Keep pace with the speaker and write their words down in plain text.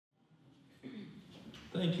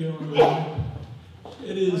Thank you.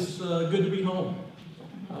 It is good to be home.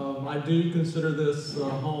 I do consider this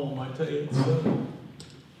home. I tell you,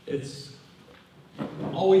 it's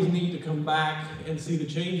always neat to come back and see the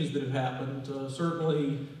changes that have happened.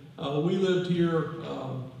 Certainly, we lived here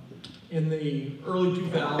in the early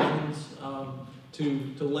 2000s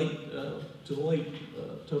to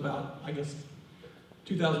about, I guess,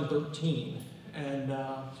 2013. And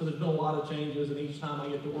so there's been a lot of changes, and each time I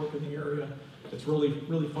get to work in the area, it's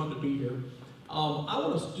really fun to be here. I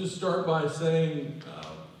want to just start by saying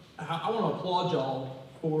I want to applaud y'all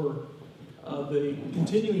for the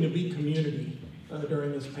continuing to be community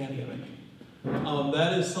during this pandemic.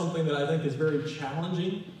 That is something that I think is very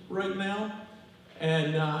challenging right now,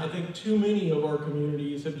 and I think too many of our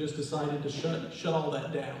communities have just decided to shut all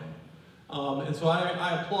that down. And so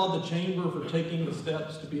I applaud the Chamber for taking the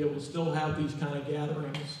steps to be able to still have these kind of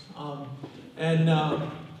gatherings.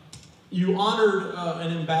 You honored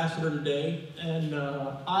an ambassador today, and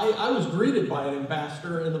I was greeted by an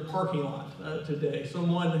ambassador in the parking lot today,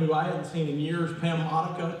 someone who I hadn't seen in years, Pam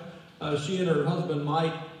Monica. She and her husband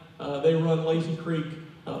Mike, they run Lazy Creek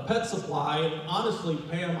Pet Supply, and honestly,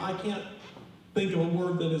 Pam, I can't think of a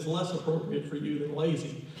word that is less appropriate for you than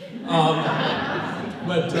lazy.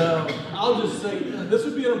 But I'll just say, this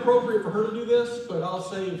would be inappropriate for her to do this, but I'll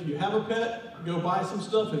say if you have a pet, go buy some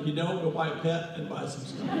stuff. If you don't, go buy a pet and buy some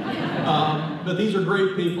stuff. But these are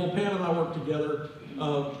great people. Pam and I worked together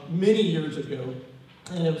many years ago,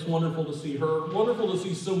 and it was wonderful to see her. Wonderful to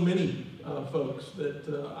see so many folks that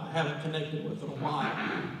I haven't connected with in a while.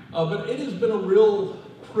 But it has been a real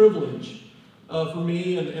privilege for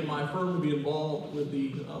me and my firm to be involved with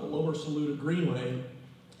the Lower Saluda Greenway.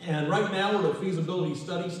 And right now we're at a feasibility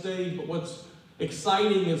study stage, but what's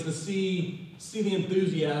exciting is to see the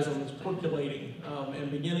enthusiasm that's percolating and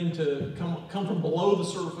beginning to come from below the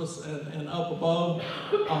surface and up above.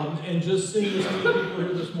 And just seeing as many people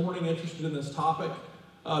here this morning interested in this topic.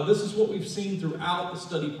 This is what we've seen throughout the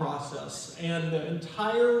study process. And the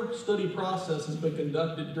entire study process has been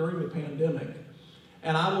conducted during the pandemic.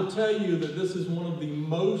 And I will tell you that this is one of the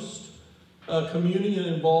most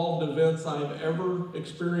community-involved events I've ever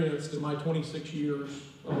experienced in my 26 years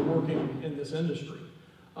of working in this industry.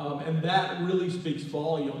 And that really speaks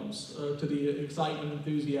volumes to the excitement and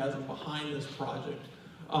enthusiasm behind this project.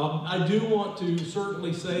 I do want to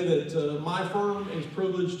certainly say that my firm is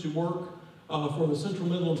privileged to work for the Central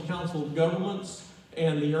Midlands Council of Governments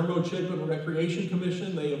and the Irmo Chipman Recreation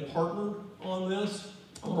Commission. They have partnered on this.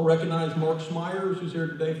 I want to recognize Mark Schmeyers, who's here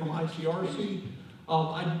today from ICRC.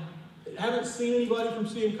 I haven't seen anybody from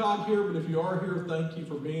CMCOG here, but if you are here, thank you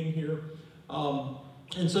for being here.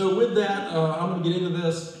 And so with that, I'm going to get into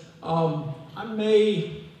this. It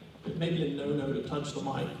may be a no-no to touch the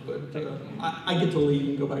mic, but I get to leave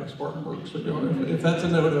and go back to Spartanburg. So if that's a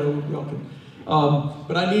no-no, y'all can.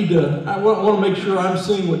 But I want to make sure I'm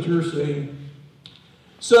seeing what you're seeing.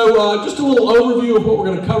 So just a little overview of what we're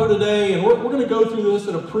going to cover today, and we're going to go through this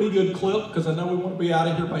at a pretty good clip because I know we want to be out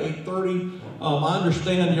of here by 8:30. I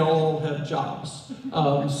understand y'all have jobs,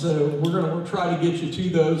 so we're going to try to get you to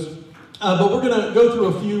those. But we're going to go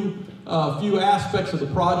through a few aspects of the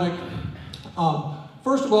project.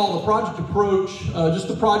 First of all, the project approach, just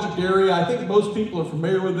the project area. I think most people are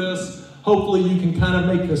familiar with this. Hopefully you can kind of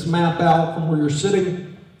make this map out from where you're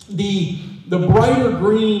sitting. The brighter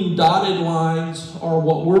green dotted lines are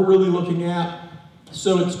what we're really looking at.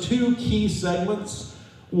 So it's two key segments.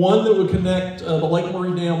 One that would connect the Lake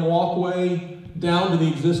Murray Dam walkway down to the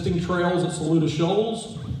existing trails at Saluda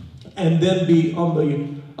Shoals, and then be on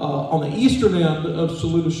the eastern end of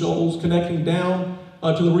Saluda Shoals, connecting down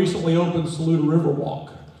to the recently opened Saluda River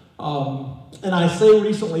Walk. And I say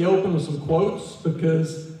recently opened with some quotes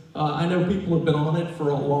because I know people have been on it for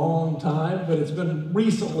a long time, but it's been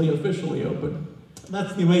recently officially open. And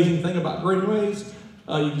that's the amazing thing about greenways.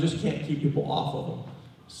 You just can't keep people off of them.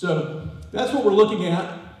 So that's what we're looking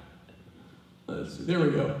at. Let's see, there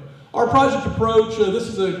we go. Our project approach, this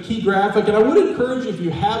is a key graphic, and I would encourage you, if you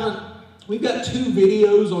haven't, we've got 2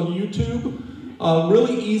 videos on YouTube.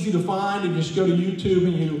 Really easy to find. You just go to YouTube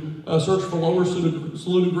and you search for Lower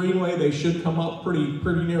Saluda Greenway. They should come up pretty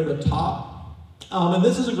near the top. And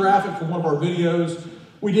this is a graphic from one of our videos.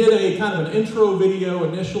 We did a kind of an intro video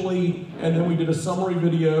initially, and then we did a summary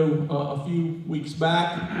video a few weeks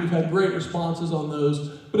back. We've had great responses on those.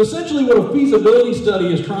 But essentially what a feasibility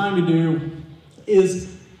study is trying to do is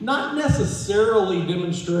not necessarily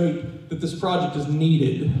demonstrate that this project is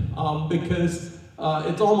needed, because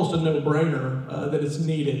it's almost a no-brainer that it's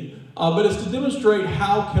needed. But it's to demonstrate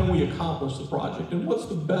how can we accomplish the project and what's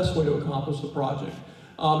the best way to accomplish the project.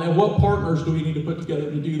 and what partners do we need to put together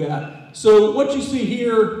to do that. So what you see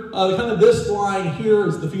here, kind of this line here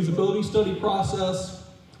is the feasibility study process.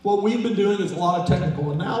 What we've been doing is a lot of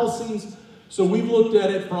technical analyses. So we've looked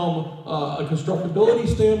at it from a constructability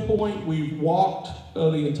standpoint. We've walked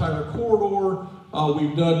the entire corridor.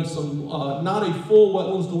 We've done some, not a full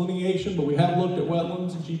wetlands delineation, but we have looked at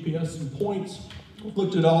wetlands and GPS and points. We've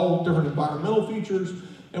looked at all different environmental features,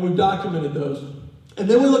 and we've documented those. And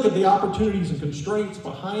then we look at the opportunities and constraints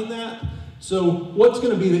behind that. So what's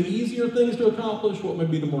going to be the easier things to accomplish, what may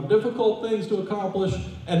be the more difficult things to accomplish,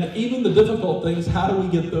 and even the difficult things, how do we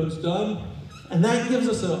get those done? And that gives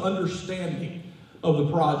us an understanding of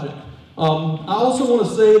the project. I also want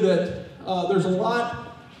to say that there's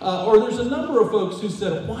a number of folks who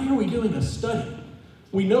said, why are we doing a study?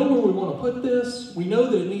 We know where we want to put this. We know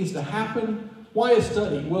that it needs to happen. Why a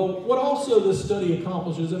study? Well, what also this study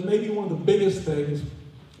accomplishes, and maybe one of the biggest things,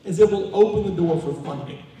 is it will open the door for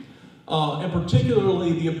funding, and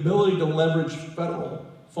particularly the ability to leverage federal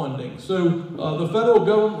funding. So the federal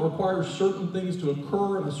government requires certain things to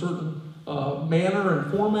occur in a certain manner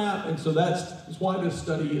and format, and so that's why this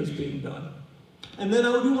study is being done. And then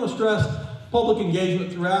I do want to stress public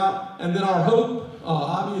engagement throughout, and then our hope,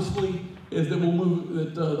 obviously, is that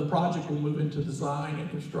the project will move into design and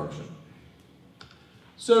construction.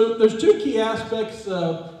 So there's two key aspects.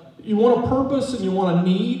 You want a purpose and you want a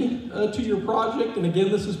need to your project, and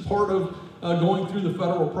again, this is part of going through the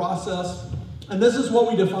federal process. And this is what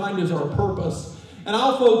we defined as our purpose. And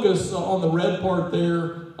I'll focus on the red part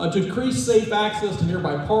there, to increase safe access to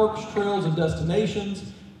nearby parks, trails, and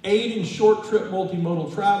destinations, aid in short trip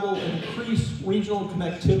multimodal travel, and increase regional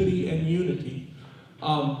connectivity and unity.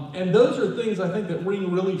 And those are things I think that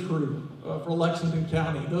ring really true for Lexington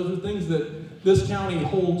County. Those are things that this county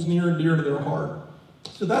holds near and dear to their heart.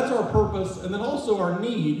 So that's our purpose, and then also our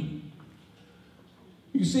need.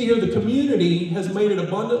 You see here the community has made it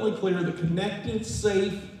abundantly clear that connected,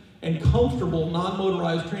 safe, and comfortable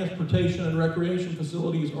non-motorized transportation and recreation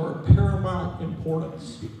facilities are of paramount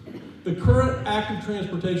importance. The current active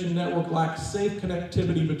transportation network lacks safe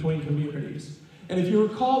connectivity between communities. And if you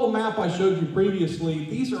recall the map I showed you previously,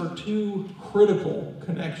 these are two critical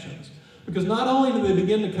connections. Because not only do they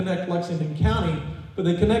begin to connect Lexington County, but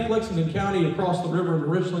they connect Lexington County across the river into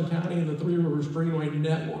Richland County and the Three Rivers Greenway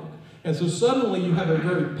network. And so suddenly you have a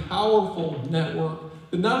very powerful network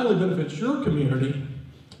that not only benefits your community,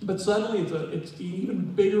 but suddenly it's an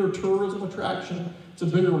even bigger tourism attraction. It's a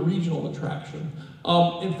bigger regional attraction.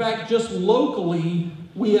 In fact, just locally,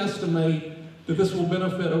 we estimate that this will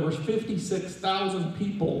benefit over 56,000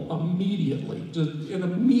 people immediately, just in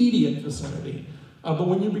immediate vicinity. But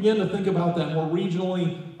when you begin to think about that more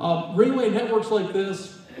regionally, Greenway networks like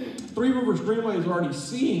this, Three Rivers Greenway is already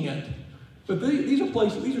seeing it, but these are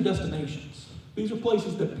places, these are destinations. These are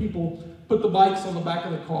places that people put the bikes on the back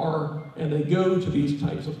of the car and they go to these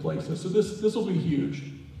types of places. So this will be huge.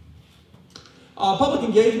 Public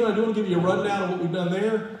engagement, I do want to give you a rundown of what we've done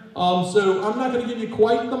there. So I'm not going to give you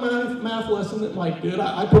quite the math lesson that Mike did.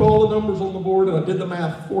 I put all the numbers on the board and I did the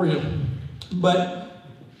math for you. But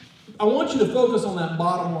I want you to focus on that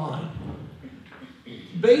bottom line.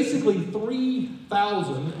 Basically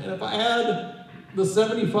 3,000, and if I add the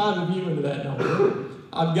 75 of you into that number,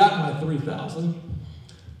 I've got my 3,000.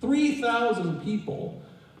 3,000 people,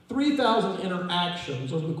 3,000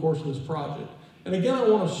 interactions over the course of this project. And again, I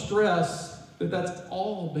want to stress that that's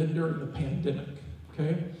all been during the pandemic,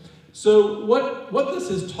 okay? So what this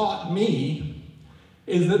has taught me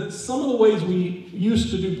is that some of the ways we used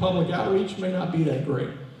to do public outreach may not be that great.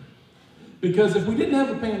 Because if we didn't have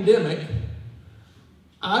a pandemic,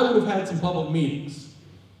 I would have had some public meetings.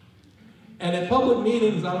 And at public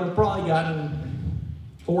meetings, I would have probably gotten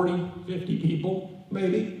 40, 50 people,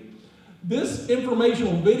 maybe. This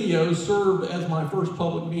informational video served as my first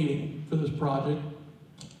public meeting for this project.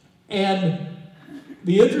 And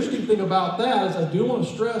the interesting thing about that is I do want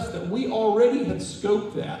to stress that we already had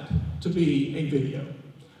scoped that to be a video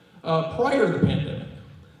prior to the pandemic.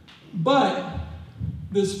 But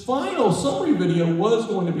this final summary video was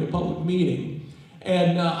going to be a public meeting.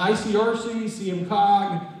 And ICRC,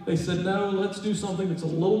 CMCOG, they said, no, let's do something that's a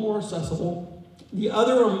little more accessible. The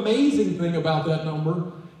other amazing thing about that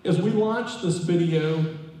number is we launched this video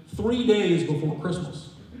 3 days before Christmas.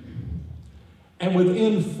 And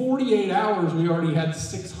within 48 hours, we already had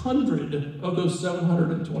 600 of those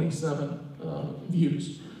 727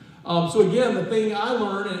 views. So again, the thing I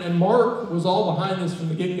learned, and Mark was all behind this from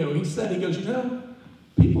the get-go, he goes, you know,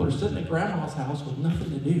 people are sitting at grandma's house with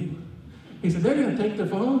nothing to do. He said, they're going to take their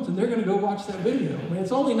phones and they're going to go watch that video. I mean,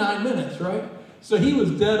 it's only 9 minutes, right? So he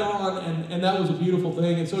was dead on, and that was a beautiful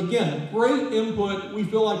thing. And so again, great input. We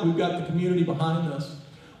feel like we've got the community behind this.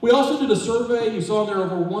 We also did a survey. You saw there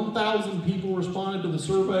over 1,000 people responded to the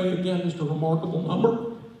survey. Again, just a remarkable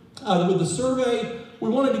number. With the survey, we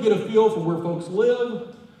wanted to get a feel for where folks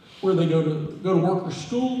live, where they go to work or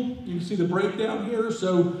school. You can see the breakdown here.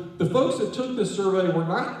 So the folks that took this survey were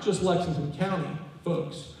not just Lexington County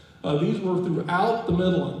folks. These were throughout the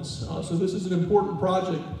Midlands. So this is an important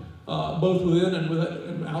project, both within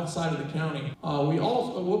and outside of the county. We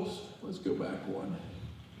also, whoops, let's go back one.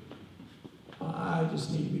 I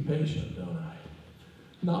just need to be patient, don't I?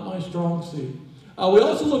 Not my strong suit. We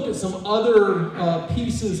also looked at some other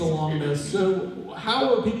pieces along this. So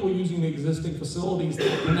how are people using the existing facilities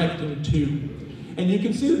that we're connecting to? And you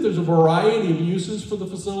can see that there's a variety of uses for the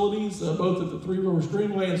facilities, both at the Three Rivers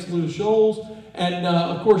Greenway and Saluda Shoals. And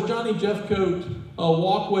of course, Johnny Jeffcoat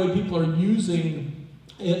walkway, people are using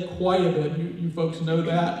it quite a bit. You folks know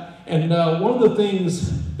that. And one of the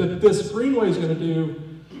things that this Greenway is going to do,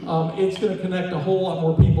 it's going to connect a whole lot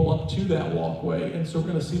more people up to that walkway, and so we're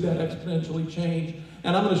going to see that exponentially change.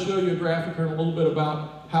 And I'm going to show you a graphic here in a little bit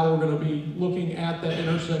about how we're going to be looking at that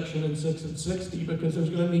intersection in 6 and 60, because there's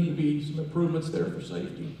going to need to be some improvements there for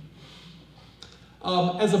safety.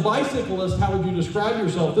 As a bicyclist, how would you describe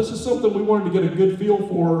yourself? This is something we wanted to get a good feel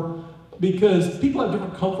for, because people have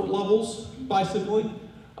different comfort levels bicycling.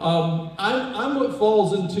 I'm what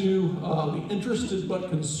falls into the interested but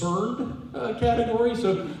concerned category.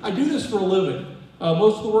 So I do this for a living.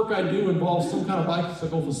 Most of the work I do involves some kind of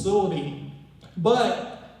bicycle facility, but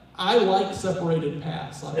I like separated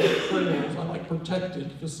paths. I like trails. I like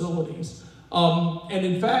protected facilities. And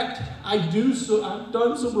in fact, I've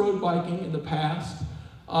done some road biking in the past,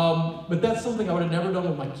 but that's something I would have never done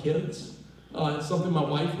with my kids. It's something my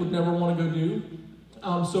wife would never want to go do.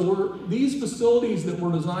 So these facilities that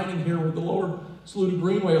we're designing here with the Lower Saluda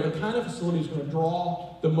Greenway are the kind of facilities that are going to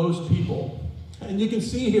draw the most people. And you can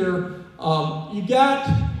see here, you got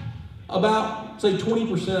about, say,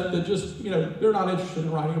 20% that just, they're not interested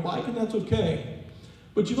in riding a bike, and that's okay.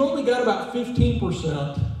 But you've only got about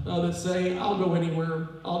 15% that say, I'll go anywhere,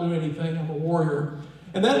 I'll do anything, I'm a warrior.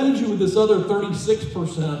 And that leaves you with this other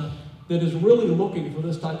 36% that is really looking for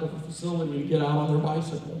this type of a facility to get out on their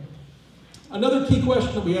bicycle. Another key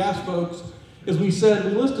question that we asked folks is we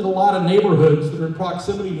listed a lot of neighborhoods that are in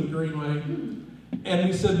proximity to the Greenway, and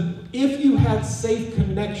we said, if you had safe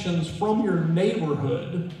connections from your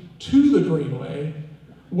neighborhood to the Greenway,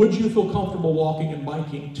 would you feel comfortable walking and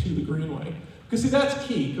biking to the Greenway? Because see, that's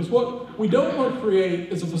key, because what we don't want to create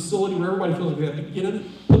is a facility where everybody feels like they have to get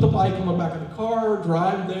in, put the bike on the back of the car,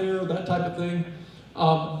 drive there, that type of thing.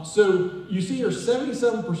 So you see here,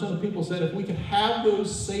 77% of people said if we could have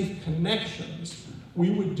those safe connections, we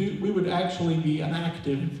would actually be an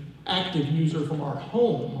active user from our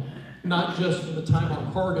home, not just for the time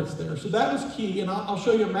our car gets there. So that was key, and I'll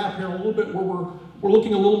show you a map here in a little bit where we're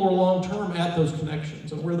looking a little more long-term at those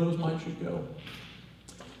connections and where those should go.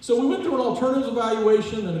 So we went through an alternatives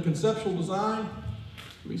evaluation and a conceptual design.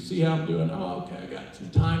 Let me see how I'm doing. Oh, okay, I got some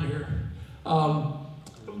time here.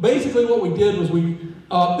 Basically what we did was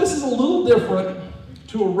this is a little different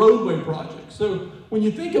to a roadway project. So when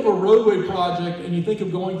you think of a roadway project and you think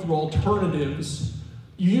of going through alternatives,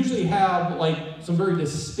 you usually have some very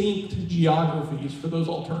distinct geographies for those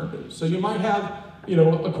alternatives. So you might have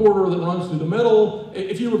a corridor that runs through the middle.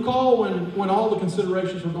 If you recall when all the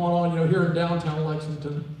considerations were going on, here in downtown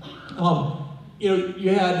Lexington, you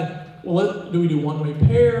had, well, do we do one-way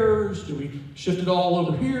pairs? Do we shift it all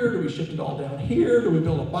over here? Do we shift it all down here? Do we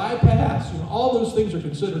build a bypass? All those things are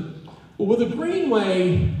considered. Well, with a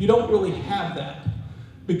Greenway, you don't really have that.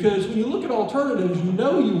 Because when you look at alternatives, you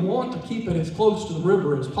want to keep it as close to the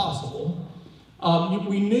river as possible.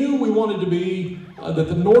 We knew we wanted to be, that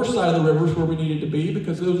the north side of the river is where we needed to be,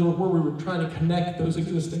 because those are where we were trying to connect those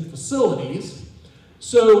existing facilities.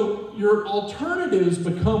 So your alternatives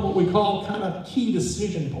become what we call kind of key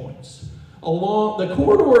decision points. The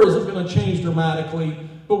corridor isn't going to change dramatically,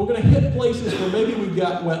 but we're going to hit places where maybe we've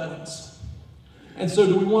got wetlands. And so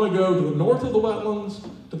do we want to go to the north of the wetlands,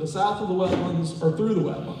 to the south of the wetlands, or through the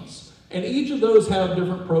wetlands? And each of those have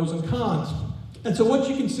different pros and cons. And so what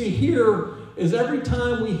you can see here is every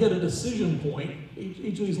time we hit a decision point,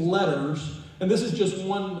 each of these letters, and this is just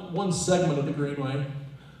one segment of the Greenway,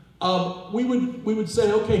 we would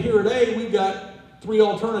say, okay, here at A, we've got 3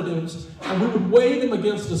 alternatives, and we would weigh them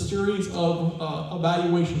against a series of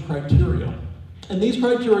evaluation criteria. And these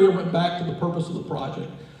criteria went back to the purpose of the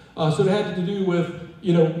project. So it had to do with,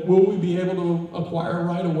 will we be able to acquire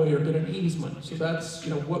right of way or get an easement? So that's,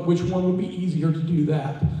 which one would be easier to do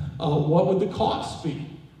that? What would the costs be?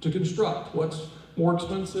 to construct? What's more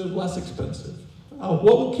expensive, less expensive? What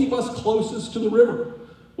will keep us closest to the river?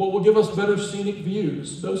 What will give us better scenic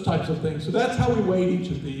views? Those types of things. So that's how we weighed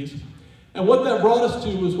each of these. And what that brought us to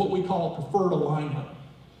is what we call preferred alignment.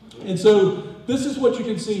 And so this is what you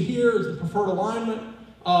can see here is the preferred alignment.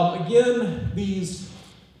 Again,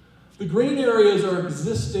 the green areas are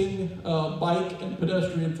existing bike and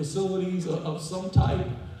pedestrian facilities of some type.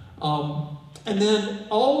 And then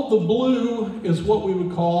all of the blue is what we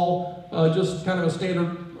would call just kind of a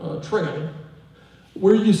standard trail.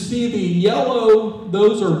 Where you see the yellow,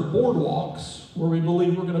 those are boardwalks, where we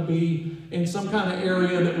believe we're going to be in some kind of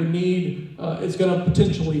area that we need, it's going to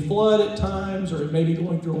potentially flood at times, or it may be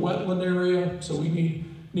going through a wetland area, so we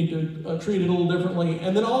need to treat it a little differently.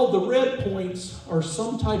 And then all of the red points are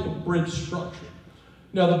some type of bridge structure.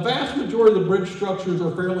 Now, the vast majority of the bridge structures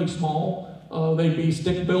are fairly small. They'd be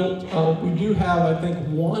stick-built. We do have, I think,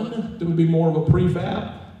 one that would be more of a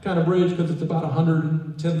prefab kind of bridge because it's about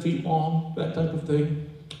 110 feet long, that type of thing.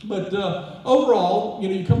 But overall,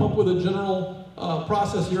 you come up with a general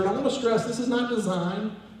process here. And I want to stress, this is not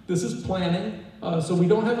design, this is planning. So we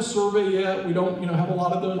don't have a survey yet. We don't have a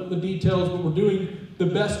lot of the details, but we're doing the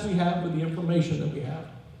best we have with the information that we have.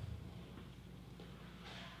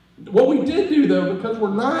 What we did do, though, because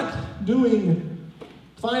we're not doing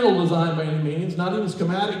final design by any means, not even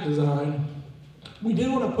schematic design, we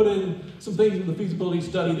did want to put in some things in the feasibility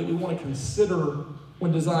study that we want to consider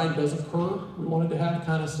when design does occur. We wanted to have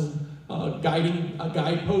kind of some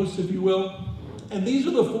guideposts, if you will. And these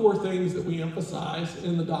are the 4 things that we emphasize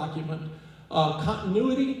in the document.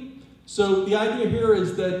 Continuity. So the idea here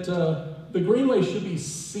is that the Greenway should be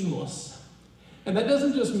seamless. And that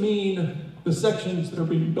doesn't just mean the sections that are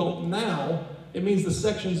being built now, it means the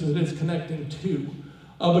sections that it's connecting to.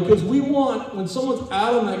 Because we want, when someone's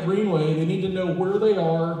out on that Greenway, they need to know where they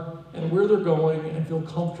are and where they're going and feel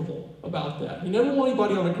comfortable about that. You never want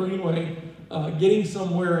anybody on a Greenway getting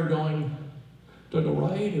somewhere and going, do I go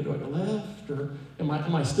right or do I go left? Or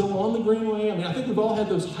am I still on the Greenway? I mean, I think we've all had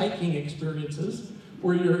those hiking experiences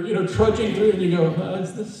where you're trudging through and you go,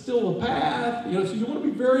 is this still the path? So you want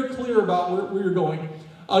to be very clear about where you're going.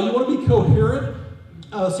 You want to be coherent.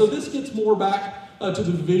 So this gets more back to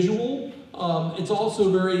the visual. It's also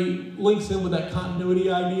links in with that continuity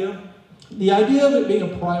idea. The idea of it being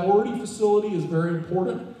a priority facility is very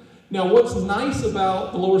important. Now, what's nice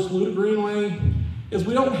about the Lower Saluda Greenway is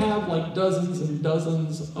we don't have like dozens and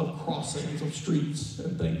dozens of crossings of streets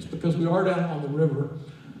and things because we are down on the river.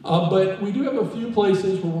 But we do have a few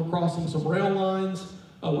places where we're crossing some rail lines.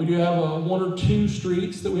 We do have 1 or 2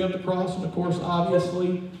 streets that we have to cross, and of course,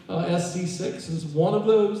 obviously, SC6 is one of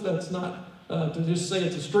those. That's not to just say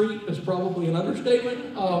it's a street, it's probably an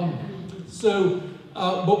understatement.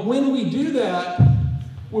 But when we do that,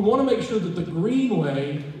 we want to make sure that the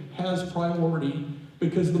Greenway has priority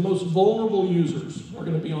because the most vulnerable users are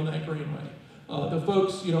going to be on that Greenway. The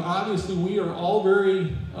folks, obviously we are all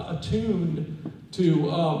very attuned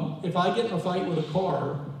to if I get in a fight with a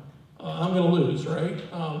car, I'm going to lose, right?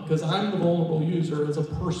 Because I'm the vulnerable user as a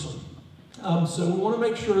person. So we want to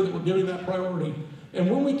make sure that we're giving that priority. And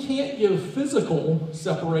when we can't give physical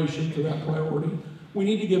separation to that priority, we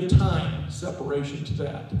need to give time separation to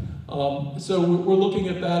that. So we're looking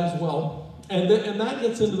at that as well. And that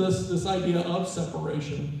gets into this idea of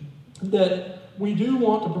separation, that we do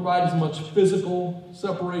want to provide as much physical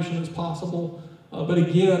separation as possible. But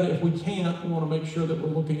again, if we can't, we want to make sure that we're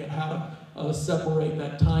looking at how to separate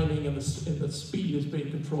that timing and the speed is being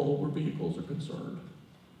controlled where vehicles are concerned.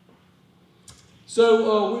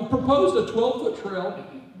 So we've proposed a 12-foot trail,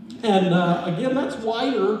 and again, that's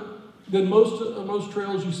wider than most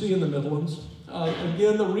trails you see in the Midlands.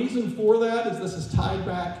 Again, the reason for that is this is tied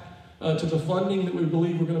back to the funding that we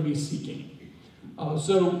believe we're going to be seeking.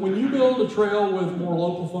 So when you build a trail with more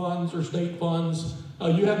local funds or state funds,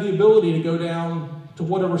 you have the ability to go down to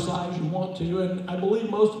whatever size you want to, and I believe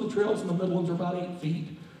most of the trails in the Midlands are about 8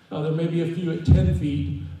 feet. There may be a few at 10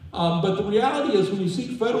 feet. But the reality is when you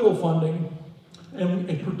seek federal funding, and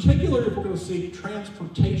in particular if we're going to seek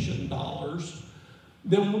transportation dollars,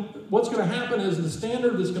 then what's going to happen is the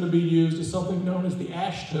standard that's going to be used is something known as the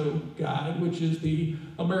AASHTO guide, which is the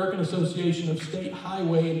American Association of State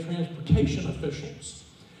Highway and Transportation Officials.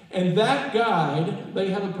 And that guide, they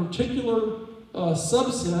have a particular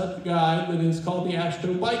subset guide that is called the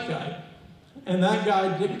AASHTO Bike Guide. And that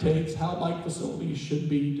guide dictates how bike facilities should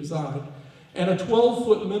be designed. And a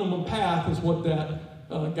 12-foot minimum path is what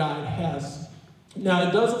that guide has. Now,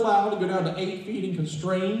 it does allow to go down to 8 feet in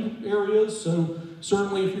constrained areas, so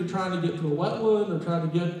certainly if you're trying to get through a wetland or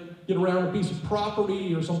trying to get around a piece of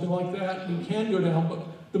property or something like that, you can go down, but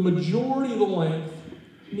the majority of the length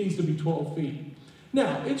needs to be 12 feet.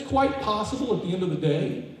 Now, it's quite possible at the end of the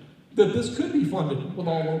day that this could be funded with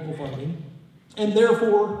all local funding, and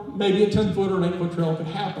therefore maybe a 10-foot or an 8-foot trail could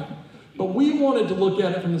happen. But we wanted to look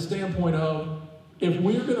at it from the standpoint of, if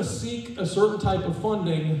we're going to seek a certain type of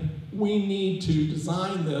funding, we need to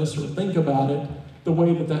design this or think about it the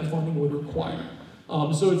way that that funding would require.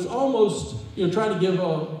 So it's almost, trying to give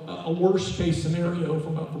a worst case scenario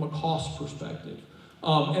from a cost perspective.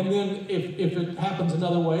 And then if it happens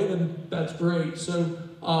another way, then that's great. So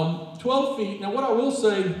 12 feet. Now what I will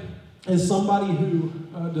say is, somebody who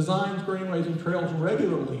designs greenways and trails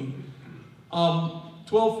regularly,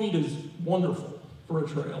 12 feet is wonderful for a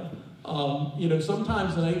trail.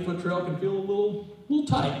 Sometimes an 8-foot trail can feel a little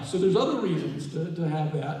tight. So there's other reasons to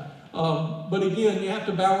have that. But again, you have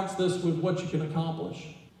to balance this with what you can accomplish.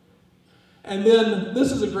 And then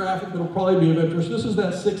this is a graphic that will probably be of interest. This is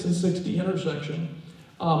that 6 and 60 intersection.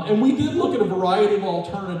 And we did look at a variety of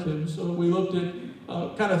alternatives. So we looked at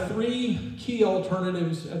kind of 3 key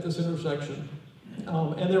alternatives at this intersection.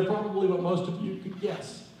 And they're probably what most of you could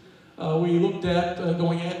guess. We looked at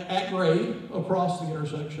going at grade across the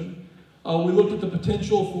intersection. We looked at the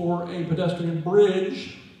potential for a pedestrian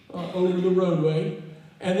bridge over the roadway.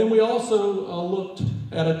 And then we also looked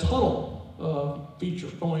at a tunnel feature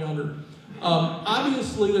going under.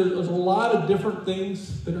 Obviously, there's a lot of different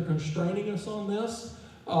things that are constraining us on this.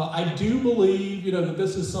 I do believe, that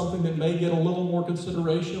this is something that may get a little more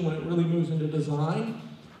consideration when it really moves into design.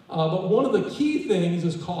 But one of the key things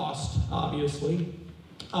is cost, obviously.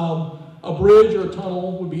 A bridge or a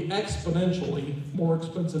tunnel would be exponentially more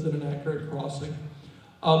expensive than an at-grade crossing.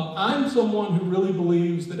 I'm someone who really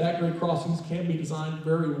believes that at-grade crossings can be designed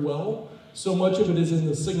very well. So much of it is in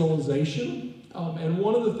the signalization. And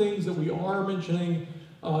one of the things that we are mentioning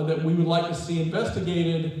that we would like to see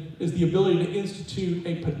investigated is the ability to institute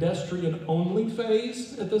a pedestrian-only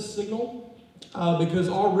phase at this signal. Because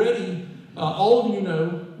already, all of you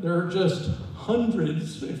know, there are just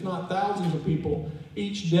hundreds, if not thousands of people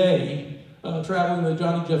each day traveling the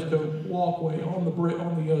Johnny Jeffco walkway on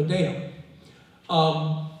the dam.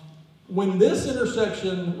 When this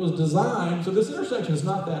intersection was designed, so this intersection is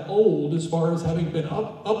not that old as far as having been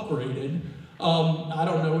upgraded. I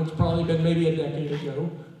don't know, it's probably been maybe a decade ago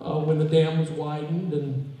when the dam was widened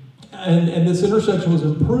and this intersection was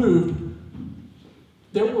improved.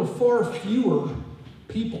 There were far fewer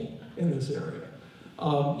people in this area.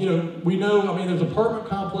 We know, there's apartment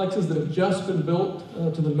complexes that have just been built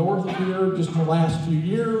to the north of here just in the last few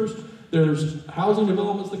years. There's housing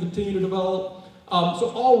developments that continue to develop.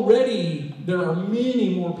 So already there are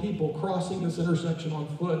many more people crossing this intersection on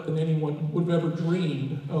foot than anyone would have ever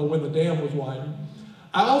dreamed when the dam was widened.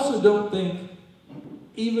 I also don't think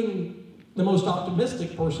even the most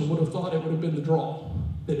optimistic person would have thought it would have been the draw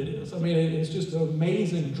that it is. It's just an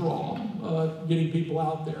amazing draw getting people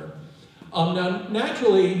out there. Now,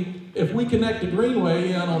 naturally, if we connect the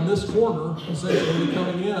Greenway in on this corner, essentially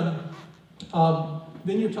coming in,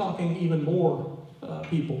 then you're talking even more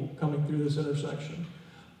people coming through this intersection.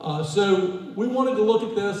 So we wanted to look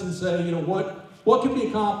at this and say, what can be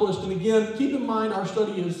accomplished? And again, keep in mind our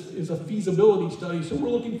study is a feasibility study, so we're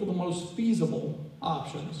looking for the most feasible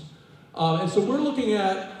options. And so we're looking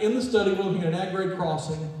at, in the study, we're looking at at-grade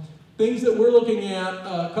crossing. Things that we're looking at,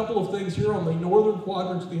 a couple of things here on the northern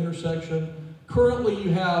quadrants of the intersection. Currently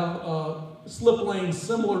you have slip lanes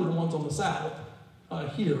similar to the ones on the south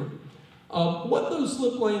here. What those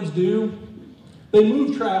slip lanes do, they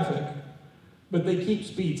move traffic, but they keep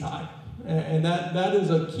speeds high. And that is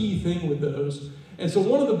a key thing with those. And so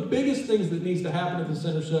one of the biggest things that needs to happen at this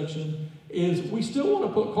intersection is we still want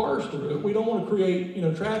to put cars through it. We don't want to create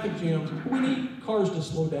traffic jams. We need cars to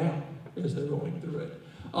slow down as they're going through it.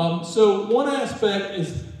 So one aspect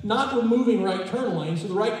is not removing right turn lanes. So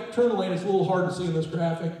the right turn lane is a little hard to see in this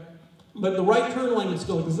graphic, but the right turn lane would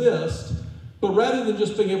still exist. But rather than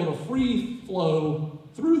just being able to free flow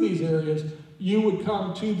through these areas, you would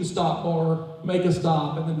come to the stop bar, make a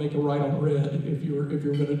stop, and then make a right on red if you're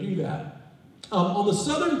going to do that. On the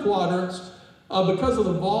southern quadrants, because of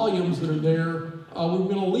the volumes that are there, we're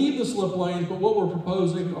going to leave the slip lanes, but what we're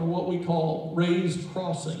proposing are what we call raised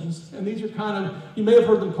crossings. And these are kind of, you may have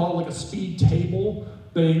heard them called like a speed table.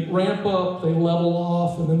 They ramp up, they level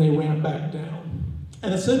off, and then they ramp back down.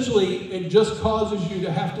 And essentially, it just causes you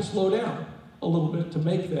to have to slow down a little bit to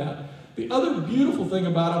make that. The other beautiful thing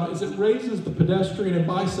about them is it raises the pedestrian and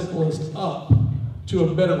bicyclist up to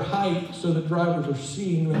a better height so that drivers are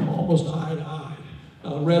seeing them almost eye to eye,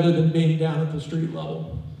 rather than being down at the street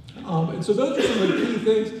level. And so those are some of the key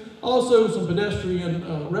things. Also some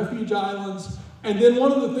pedestrian refuge islands. And then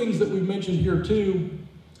one of the things that we've mentioned here too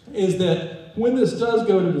is that that when this does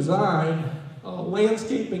go to design,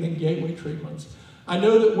 landscaping and gateway treatments. I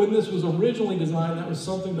know that when this was originally designed, that was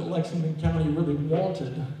something that Lexington County really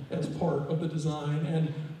wanted as part of the design,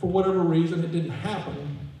 and for whatever reason, it didn't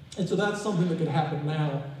happen. And so that's something that could happen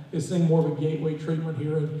now, is seeing more of a gateway treatment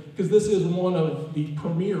here, because this is one of the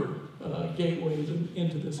premier gateways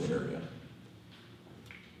into this area.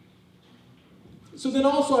 So then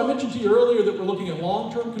also, I mentioned to you earlier that we're looking at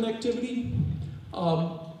long-term connectivity.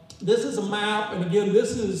 This is a map, and again,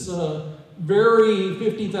 this is very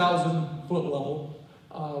 50,000 foot level.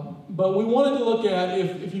 But we wanted to look at,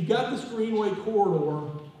 if you've got this Greenway corridor,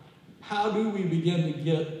 how do we begin to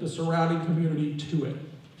get the surrounding community to it?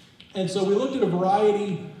 And so we looked at a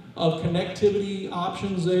variety of connectivity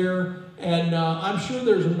options there, and I'm sure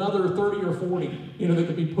there's another 30 or 40 that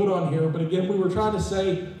could be put on here. But again, we were trying to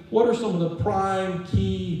say, what are some of the prime,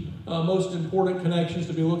 key, most important connections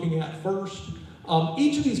to be looking at first?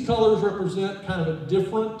 Each of these colors represent kind of a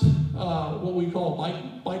different, what we call a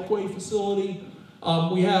bikeway facility.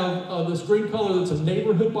 We have this green color that's a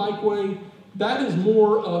neighborhood bikeway. That is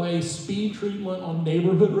more of a speed treatment on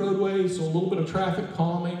neighborhood roadways, so a little bit of traffic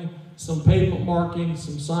calming, some pavement marking,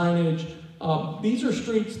 some signage. These are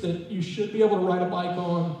streets that you should be able to ride a bike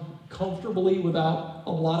on comfortably without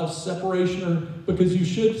a lot of separation, because you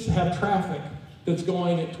should have traffic that's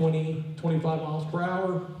going at 20, 25 miles per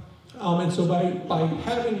hour. And so by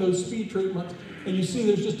having those speed treatments, and you see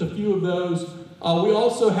there's just a few of those, we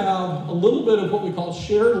also have a little bit of what we call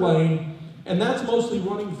shared lane, and that's mostly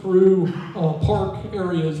running through park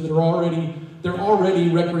areas that are already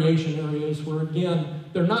recreation areas, where again,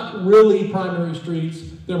 they're not really primary streets,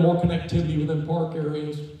 they're more connectivity within park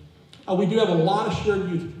areas. We do have a lot of shared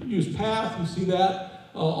use path. You see that,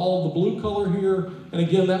 all the blue color here, and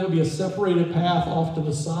again, that would be a separated path off to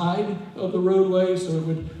the side of the roadway, so it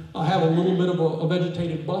would have a little bit of a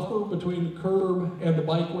vegetated buffer between the curb and the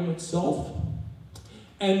bikeway itself.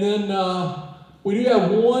 And then we do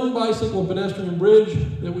have one bicycle and pedestrian bridge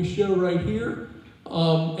that we show right here.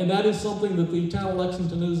 And that is something that the town of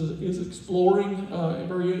Lexington is exploring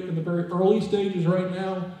in the very early stages right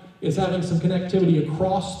now, is having some connectivity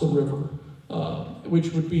across the river,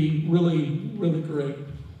 which would be really, really great.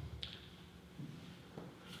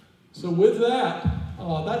 So with that,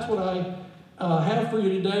 that's what I have for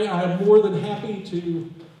you today. I am more than happy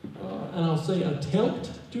to, and I'll say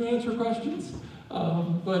attempt to answer questions.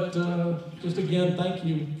 But just again, thank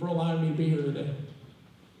you for allowing me to be here today.